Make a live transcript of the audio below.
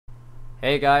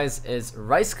Hey guys, it's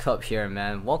RiceCup here,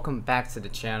 man. Welcome back to the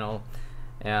channel.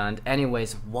 And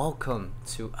anyways, welcome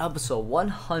to episode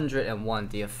 101,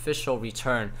 the official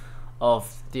return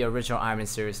of the original Ironman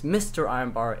series. Mr.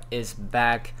 Ironbar is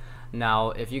back. Now,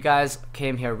 if you guys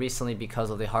came here recently because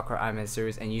of the Hardcore Ironman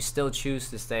series and you still choose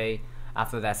to stay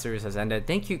after that series has ended,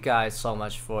 thank you guys so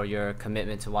much for your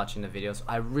commitment to watching the videos.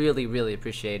 I really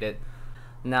appreciate it.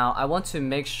 Now, I want to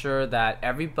make sure that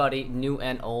everybody, new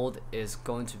and old, is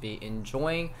going to be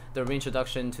enjoying the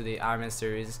reintroduction to the Ironman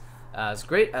series as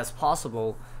great as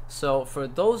possible. So for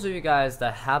those of you guys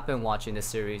that have been watching the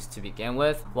series to begin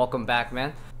with, welcome back,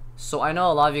 man. So I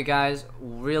know a lot of you guys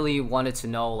really wanted to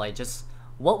know, like, just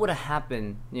what would have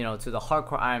happened, you know, to the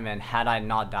Hardcore Ironman had I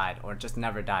not died, or just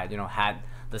never died, you know, had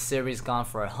the series gone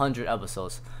for 100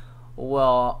 episodes.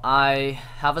 Well, I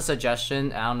have a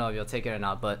suggestion. I don't know if you'll take it or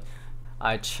not, but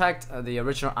I checked the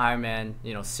original Ironman,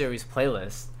 series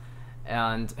playlist,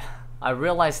 and I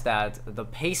realized that the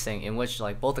pacing in which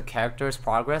like both the characters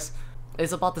progress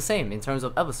is about the same in terms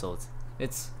of episodes.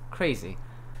 It's crazy.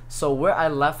 So where I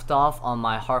left off on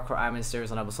my Hardcore Ironman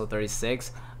series on episode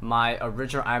 36, my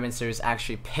original Ironman series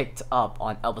actually picked up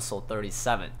on episode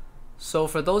 37. So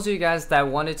for those of you guys that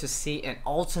wanted to see an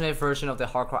alternate version of the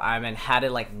Hardcore Ironman had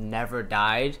it like never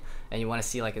died, and you want to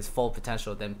see like its full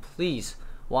potential, then please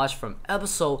watch from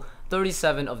episode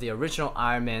 37 of the original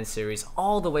Ironman series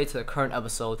all the way to the current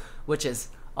episode, which is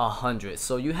 100.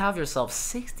 So you have yourself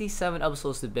 67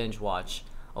 episodes to binge watch,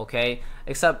 okay?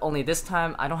 Except only this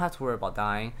time I don't have to worry about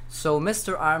dying. So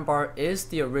Mr. Ironbar is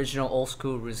the original old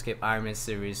school RiceCup Ironman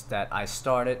series that I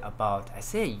started about, I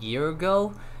say, a year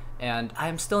ago, and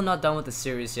I'm still not done with the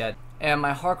series yet. And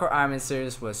my Hardcore Ironman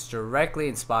series was directly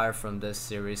inspired from this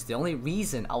series. The only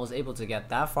reason I was able to get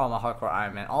that far on my Hardcore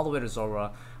Ironman all the way to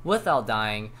Zora without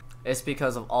dying is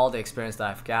because of all the experience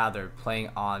that I've gathered playing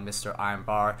on Mr.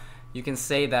 Ironbar. You can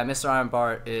say that Mr.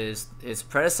 Ironbar is its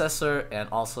predecessor and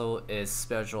also its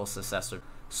spiritual successor.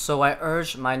 So I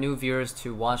urge my new viewers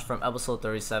to watch from episode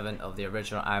 37 of the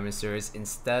original Ironman series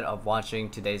instead of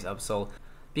watching today's episode,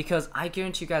 because I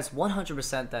guarantee you guys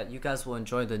 100% that you guys will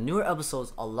enjoy the newer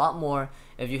episodes a lot more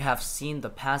if you have seen the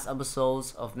past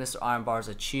episodes of Mr. Ironbar's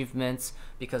achievements,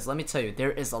 because let me tell you,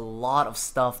 there is a lot of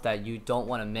stuff that you don't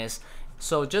want to miss.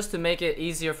 So just to make it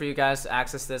easier for you guys to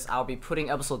access this, I'll be putting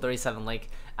episode 37 link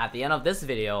at the end of this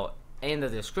video, in the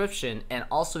description, and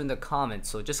also in the comments.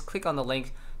 So just click on the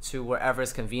link to wherever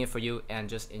is convenient for you and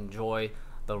just enjoy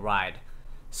the ride.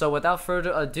 So without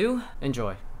further ado,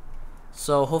 enjoy.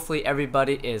 So hopefully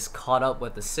everybody is caught up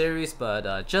with the series,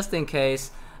 but just in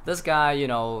case, this guy,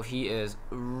 he is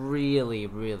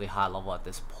really high level at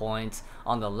this point.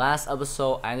 On the last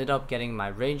episode, I ended up getting my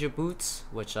Ranger boots,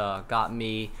 which got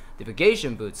me the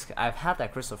Bagasian boots. I've had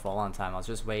that crystal for a long time. I was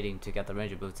just waiting to get the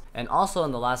Ranger boots. And also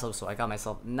in the last episode, I got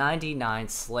myself 99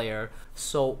 Slayer.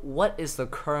 So what is the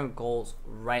current goals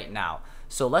right now?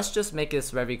 So let's just make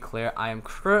this very clear. I am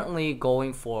currently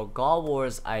going for God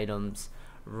Wars items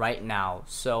right now.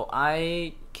 So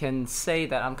I can say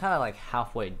that I'm kind of like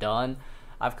halfway done.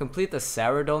 I've completed the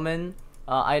Saradomin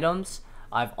items.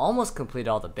 I've almost completed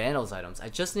all the Bandos items. I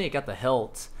just need to get the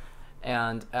hilt.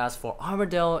 And as for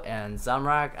Armadale and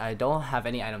Zamrak, I don't have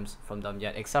any items from them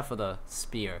yet except for the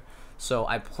spear. So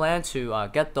I plan to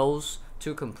get those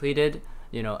two completed,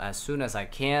 as soon as I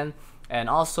can. And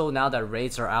also, now that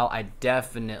raids are out, I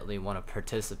definitely want to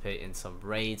participate in some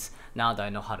raids now that I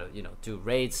know how to, do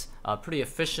raids pretty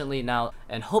efficiently now,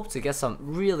 and hope to get some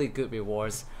really good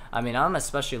rewards. I mean, I'm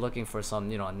especially looking for some,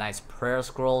 nice prayer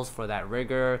scrolls for that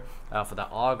rigor, for that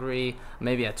augury,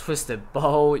 maybe a twisted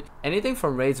bow. Anything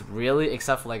from raids really,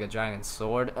 except for like a dragon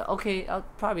sword. Okay, I'll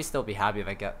probably still be happy if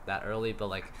I get that early, but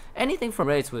like anything from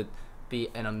raids would be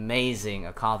an amazing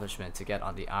accomplishment to get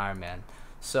on the Ironman.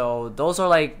 So those are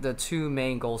like the two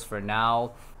main goals for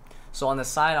now. So on the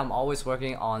side, I'm always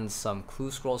working on some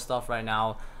clue scroll stuff right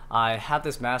now. I have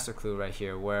this master clue right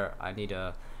here where I need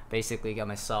to basically get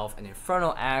myself an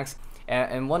Infernal Axe.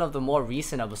 And in one of the more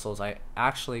recent episodes, I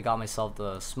actually got myself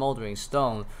the Smoldering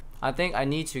Stone. I think I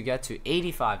need to get to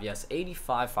 85, yes,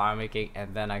 85 fire making,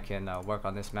 and then I can work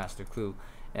on this master clue.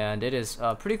 And it is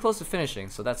pretty close to finishing,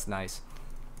 so that's nice.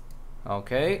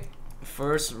 Okay.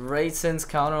 First raid since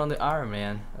counter on the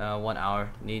Ironman. 1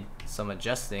 hour. Need some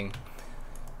adjusting.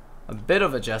 A bit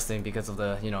of adjusting because of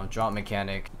the, drop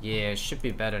mechanic. Yeah, it should be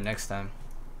better next time.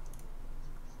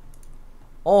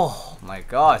 Oh my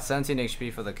god, 17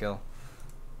 HP for the kill.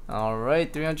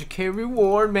 Alright, 300k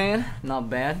reward, man. Not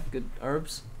bad. Good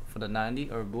herbs for the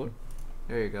 90 herb board.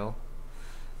 There you go.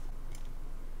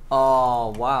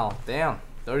 Oh, wow. Damn.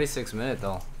 36 minutes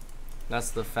though. That's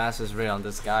the fastest raid on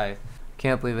this guy.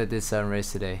 Can't believe I did 7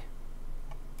 raids today.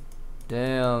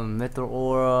 Damn, Mythril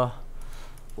Aura.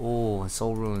 Oh,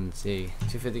 Soul Runes. Hey,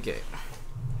 250k.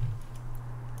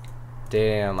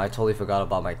 Damn, I totally forgot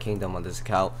about my kingdom on this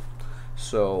account.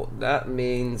 So that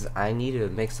means I need to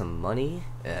make some money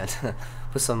and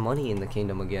put some money in the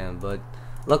kingdom again. But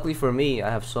luckily for me, I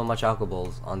have so much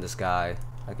alcohols on this guy.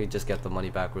 I could just get the money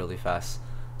back really fast.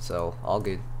 So all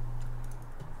good.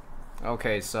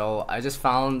 Okay, so I just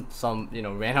found some,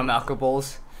 random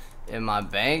alcohols in my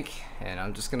bank, and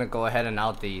I'm just gonna go ahead and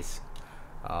out these.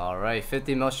 Alright,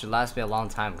 50 mil should last me a long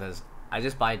time because I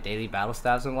just buy daily battle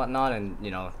stabs and whatnot, and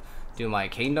do my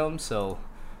kingdom. So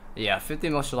yeah, 50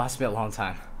 mil should last me a long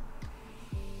time.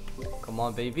 Come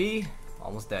on, baby.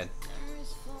 Almost dead.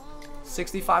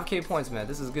 65k points, man.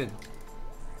 This is good.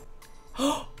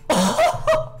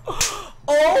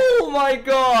 Oh my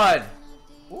god!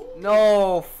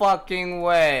 No fucking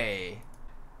way.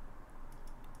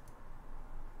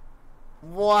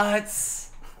 What?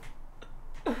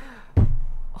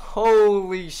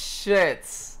 Holy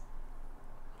shit.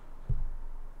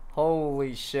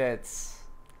 Holy shit.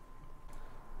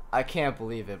 I can't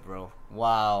believe it, bro.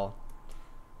 Wow.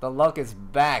 The luck is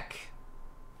back.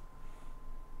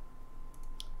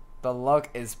 The luck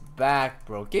is back,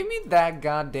 bro. Give me that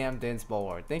goddamn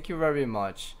Dinsbower. Thank you very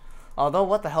much. Although,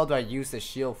 what the hell do I use this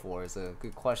shield for is a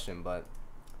good question, but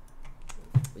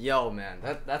yo, man,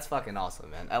 that's fucking awesome,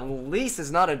 man. At least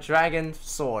it's not a dragon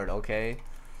sword, okay?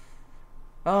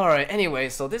 Alright, anyway,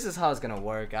 so this is how it's gonna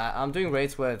work. I'm doing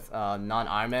raids with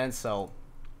non-Ironman, so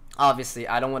obviously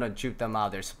I don't want to juke them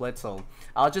out. They're split, so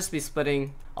I'll just be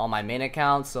splitting on my main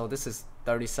account. So this is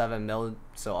 37 mil,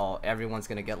 so everyone's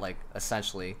gonna get like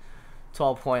essentially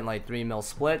 12.3 mil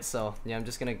split. So yeah, I'm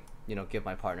just gonna give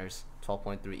my partners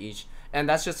 12.3 each, and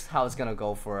that's just how it's gonna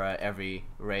go for every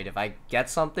raid. If I get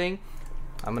something,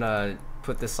 I'm gonna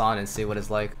put this on and see what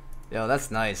it's like. Yo, that's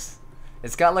nice.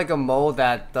 It's got like a mode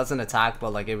that doesn't attack,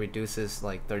 but like it reduces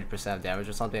like 30% of damage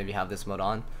or something if you have this mode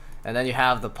on. And then you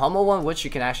have the pummel one, which you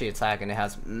can actually attack, and it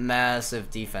has massive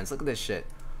defense. Look at this shit.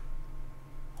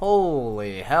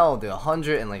 Holy hell, dude.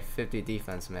 150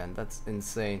 defense, man. That's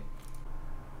insane.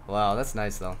 Wow, that's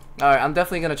nice though. Alright, I'm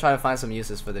definitely gonna try to find some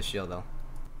uses for this shield though.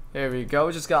 Here we go.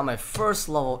 Just got my first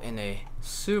level in a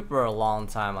super long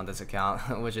time on this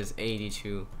account, which is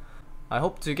 82. I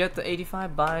hope to get the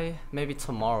 85 by maybe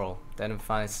tomorrow. Then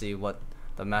finally see what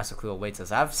the Master Clue awaits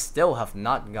us. I still have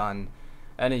not gotten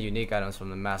any unique items from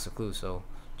the Master Clue, so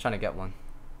I'm trying to get one.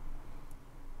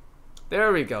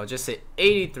 There we go. Just hit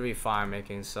 83 fire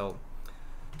making. So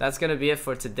that's gonna be it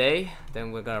for today.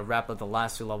 Then we're gonna wrap up the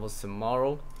last 2 levels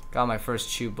tomorrow. Got my first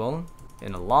chew bone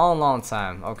in a long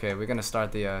time. Okay, we're gonna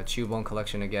start the chew bone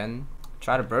collection again.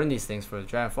 Try to burn these things for the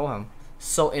Dragon Fohem.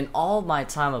 So in all my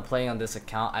time of playing on this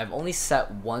account, I've only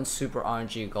set one super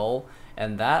RNG goal,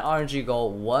 and that RNG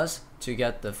goal was to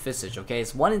get the Visage. Okay,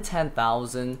 it's 1 in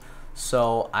 10,000,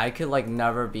 so I could like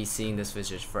never be seeing this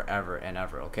Visage forever and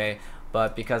ever. Okay,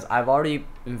 but because I've already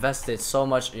invested so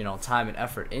much time and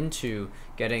effort into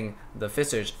getting the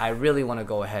Visage, I really want to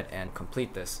go ahead and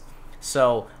complete this.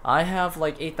 So I have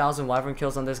like 8,000 wyvern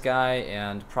kills on this guy,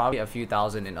 and probably a few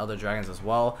thousand in other dragons as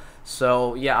well.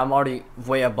 So yeah, I'm already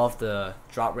way above the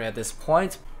drop rate at this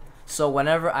point. So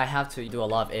whenever I have to do a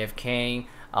lot of AFKing,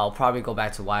 I'll probably go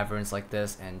back to wyverns like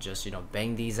this and just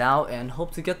bang these out and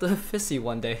hope to get the Fissy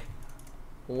one day.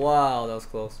 Wow, that was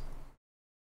close.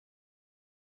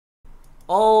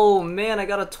 Oh man, I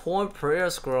got a torn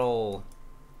prayer scroll.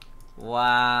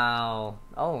 Wow.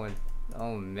 Oh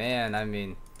man, I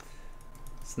mean,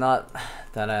 it's not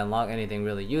that I unlock anything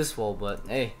really useful, but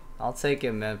hey, I'll take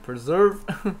it, man. Preserve.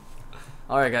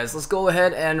 Alright guys, let's go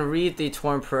ahead and read the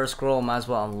Torn Prayer Scroll. Might as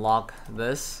well unlock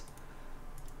this.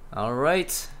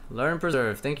 Alright, learn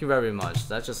Preserve. Thank you very much.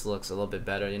 That just looks a little bit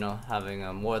better,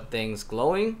 having more things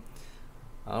glowing.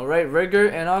 Alright, Rigor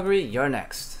and Augury, you're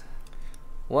next.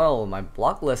 Well, my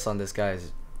block list on this guy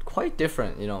is quite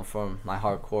different, from my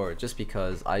hardcore, just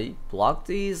because I blocked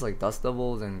these like Dust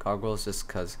Devils and Gargoyles just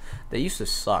because they used to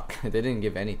suck. They didn't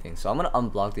give anything, so I'm gonna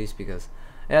unblock these because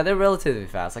yeah, they're relatively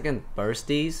fast. I can burst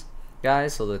these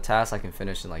guys, so the task I can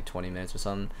finish in like 20 minutes or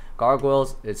something.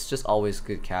 Gargoyles, it's just always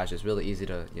good cash. It's really easy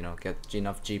to get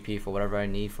enough GP for whatever I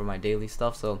need for my daily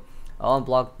stuff, so I'll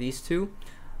unblock these 2.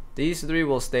 These 3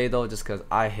 will stay though, just because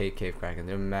I hate Cave Kraken.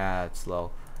 They're mad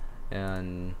slow,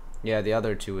 and yeah, the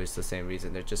other 2 is the same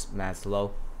reason. They're just mad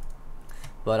slow.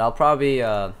 But I'll probably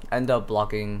end up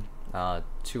blocking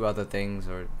 2 other things,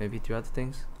 or maybe 3 other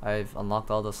things. I've unlocked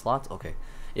all the slots. Okay,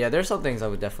 yeah, there's some things I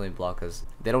would definitely block because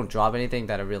they don't drop anything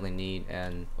that I really need,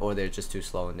 or they're just too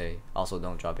slow, and they also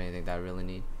don't drop anything that I really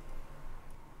need.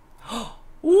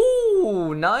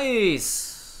 Ooh,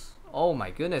 nice. Oh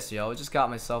my goodness, yo, just got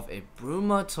myself a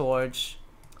Bruma torch.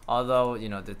 Although, you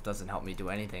know, that doesn't help me do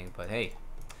anything, but hey,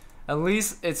 at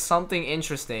least it's something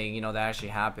interesting, you know, that actually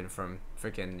happened from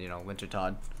freaking, you know, Winter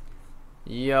Todd.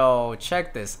 Yo,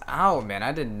 check this out, man.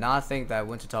 I did not think that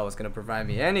Winter Todd was gonna provide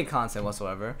me any content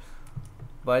whatsoever.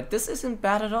 But this isn't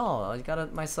bad at all. I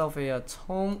got myself a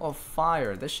Tome of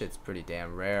Fire. This shit's pretty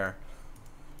damn rare.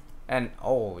 And,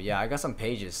 oh, yeah, I got some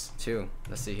pages, too.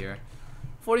 Let's see here.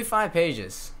 45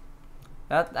 pages.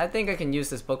 I think I can use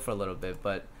this book for a little bit,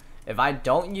 but if I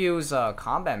don't use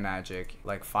combat magic,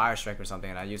 like Fire Strike or something,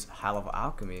 and I use High Level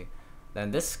Alchemy,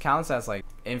 then this counts as, like,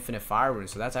 infinite fire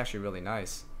runes, so that's actually really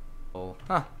nice. Oh,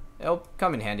 huh. It'll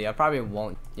come in handy. I probably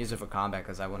won't use it for combat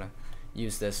because I want to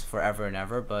use this forever and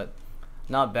ever, but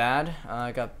not bad.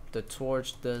 I got the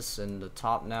torch, this, and the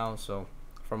top now, so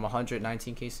from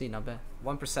 119 KC, not bad.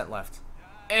 1% left.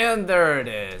 And there it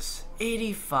is.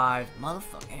 85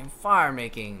 motherfucking fire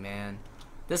making, man.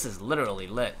 This is literally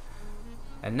lit.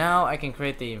 And now I can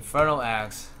create the Infernal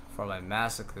Axe for my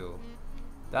Massacre.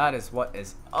 That is what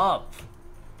is up.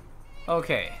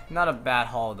 Okay, not a bad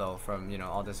haul though from, you know,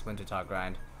 all this Winter Todd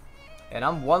grind. And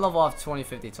I'm one level off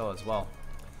 2050 total as well.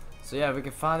 So yeah, we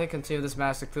can finally continue this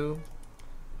Massacre.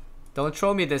 Don't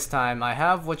troll me this time. I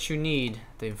have what you need,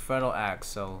 the Infernal Axe,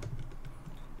 so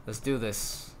let's do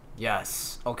this.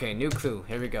 Yes. Okay, new clue.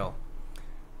 Here we go.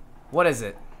 What is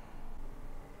it?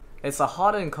 It's a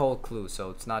hot and cold clue, so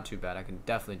it's not too bad. I can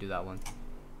definitely do that one.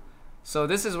 So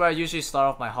this is where I usually start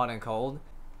off my hot and cold.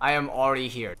 I am already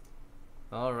here.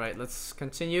 Alright, let's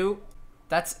continue.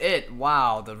 That's it.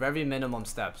 Wow, the very minimum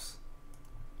steps.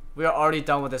 We are already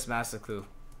done with this master clue.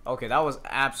 Okay, that was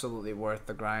absolutely worth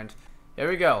the grind. Here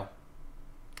we go.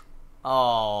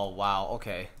 Oh, wow.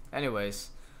 Okay. Anyways,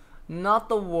 not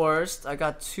the worst. I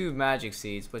got 2 magic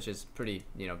seeds, which is pretty,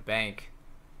 you know, bank.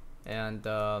 And,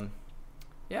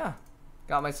 yeah.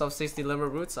 Got myself 60 limber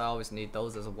roots. I always need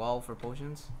those as well for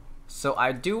potions. So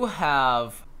I do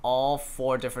have all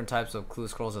 4 different types of clue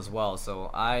scrolls as well.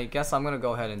 So I guess I'm going to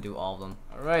go ahead and do all of them.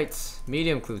 Alright.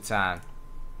 Medium clue time.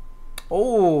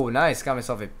 Oh, nice. Got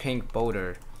myself a pink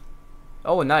boulder.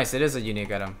 Oh, nice. It is a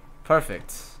unique item.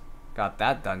 Perfect. Got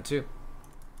that done too.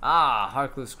 Ah,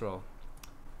 hard clue scroll.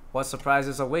 What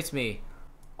surprises awaits me?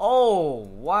 Oh,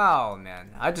 wow,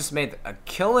 man. I just made a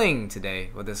killing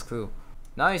today with this clue.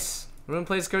 Nice. Rune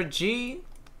Place Skirt G.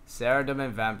 Seradim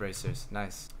and Van Bracers.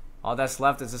 Nice. All that's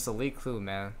left is this elite clue,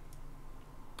 man.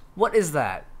 What is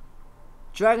that?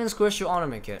 Dragon Squishy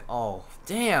Ornament Kit. Oh,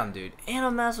 damn, dude. And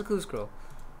a Master Clue Scroll.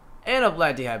 And a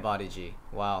Black D'Hide Body G.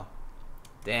 Wow.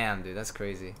 Damn, dude, that's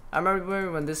crazy. I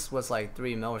remember when this was like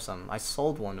 3 mil or something. I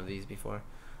sold one of these before,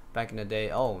 back in the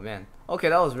day. Oh man. Okay,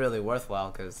 that was really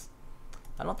worthwhile because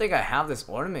I don't think I have this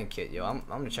ornament kit, yo. I'm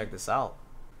gonna check this out.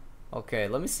 Okay,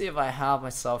 let me see if I have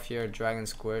myself here a Dragon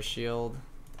Square Shield.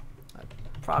 I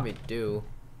probably do.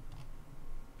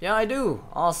 Yeah, I do.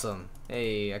 Awesome.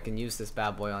 Hey, I can use this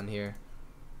bad boy on here.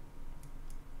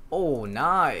 Oh,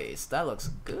 nice. That looks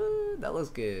good. That looks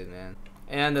good, man.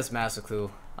 And this Master Clue.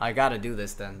 I gotta do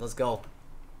this then. Let's go.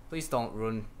 Please don't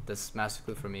ruin this Master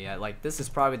Clue for me. This is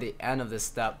probably the end of this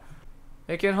step.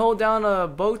 It can hold down a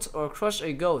boat or crush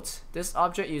a goat. This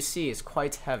object you see is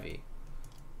quite heavy.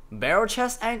 Barrel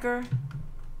chest anchor?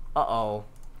 Uh-oh.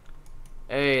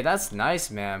 Hey, that's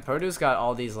nice, man. Purdue's got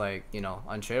all these, like, you know,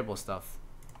 untradeable stuff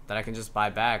that I can just buy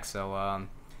back. So,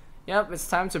 yep, it's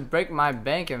time to break my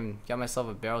bank and get myself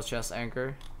a barrel chest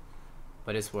anchor.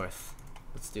 But it's worth.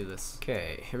 Let's do this.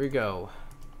 Okay, here we go.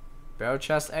 Barrel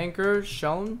chest anchor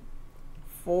shown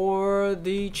for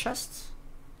the chest.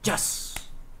 Yes!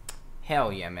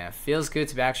 Hell yeah, man. Feels good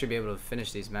to actually be able to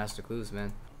finish these master clues,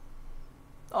 man.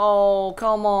 Oh,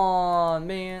 come on,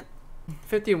 man.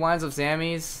 50 Wines of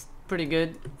Zammies. Pretty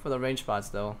good for the range spots,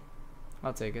 though.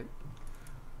 I'll take it.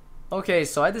 Okay,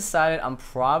 so I decided I'm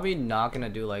probably not gonna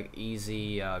do like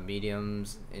easy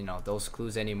mediums, you know, those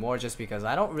clues anymore, just because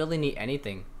I don't really need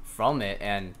anything from it.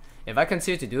 And if I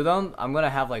continue to do them, I'm gonna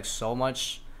have like so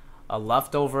much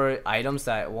leftover items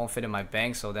that won't fit in my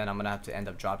bank, so then I'm gonna have to end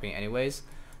up dropping it anyways.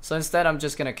 So instead, I'm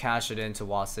just gonna cash it into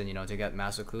Watson, you know, to get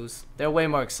master clues. They're way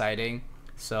more exciting.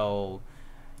 So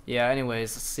yeah,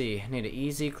 anyways, let's see. I need an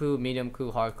easy clue, medium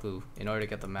clue, hard clue in order to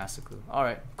get the master clue.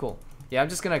 Alright, cool. Yeah, I'm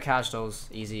just gonna cash those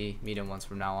easy, medium ones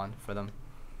from now on for them.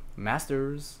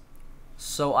 Masters.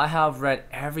 So I have read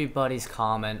everybody's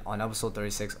comment on episode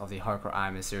 36 of the Hardcore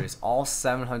Ironman series, all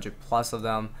 700 plus of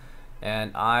them,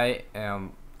 and I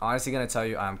am honestly gonna tell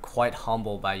you I'm quite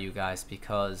humbled by you guys,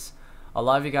 because a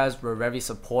lot of you guys were very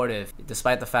supportive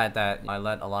despite the fact that I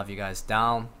let a lot of you guys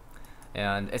down,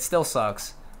 and it still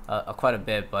sucks. quite a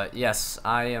bit. But yes,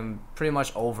 I am pretty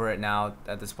much over it now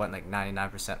at this point, like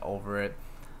 99% over it.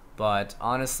 But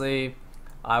honestly,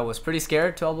 I was pretty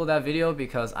scared to upload that video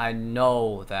because I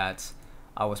know that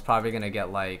I was probably gonna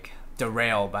get like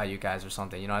derailed by you guys or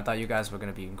something. You know, I thought you guys were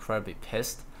gonna be incredibly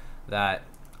pissed that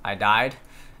I died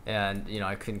and, you know,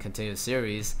 I couldn't continue the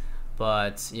series.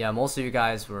 But yeah, most of you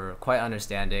guys were quite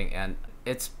understanding, and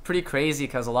it's pretty crazy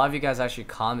because a lot of you guys actually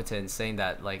commented and saying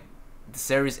that like the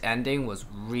series ending was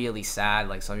really sad.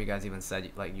 Like some of you guys even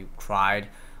said like you cried.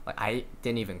 Like I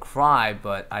didn't even cry,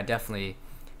 but I definitely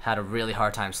had a really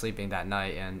hard time sleeping that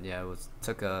night, and yeah,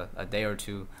 took a day or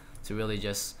two to really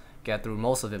just get through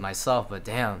most of it myself. But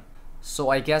damn. So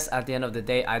I guess at the end of the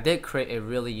day, I did create a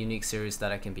really unique series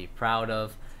that I can be proud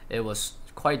of. It was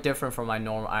quite different from my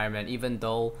normal Ironman, even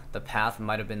though the path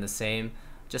might have been the same.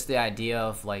 Just the idea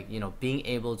of like, you know, being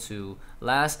able to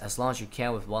last as long as you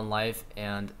can with one life,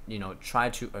 and, you know, try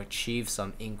to achieve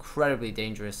some incredibly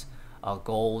dangerous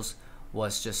goals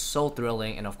was just so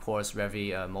thrilling, and of course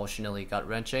very emotionally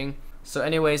gut-wrenching. So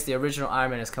anyways, the original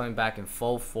Ironman is coming back in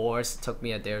full force. It took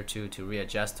me a day or two to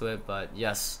readjust to it, but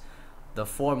yes, the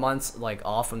 4 months like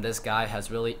off from this guy has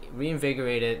really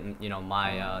reinvigorated, you know,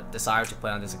 my desire to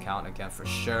play on this account again for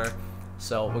sure.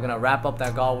 So we're gonna wrap up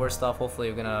that God War stuff. Hopefully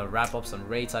we're gonna wrap up some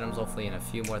raids items, hopefully, and a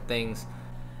few more things.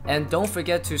 And don't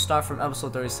forget to start from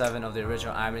episode 37 of the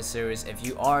original Ironman series. If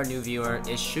you are a new viewer,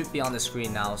 it should be on the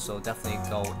screen now, so definitely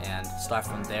go and start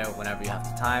from there whenever you have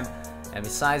the time. And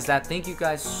besides that, thank you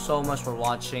guys so much for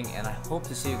watching, and I hope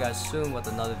to see you guys soon with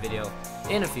another video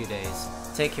in a few days.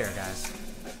 Take care, guys.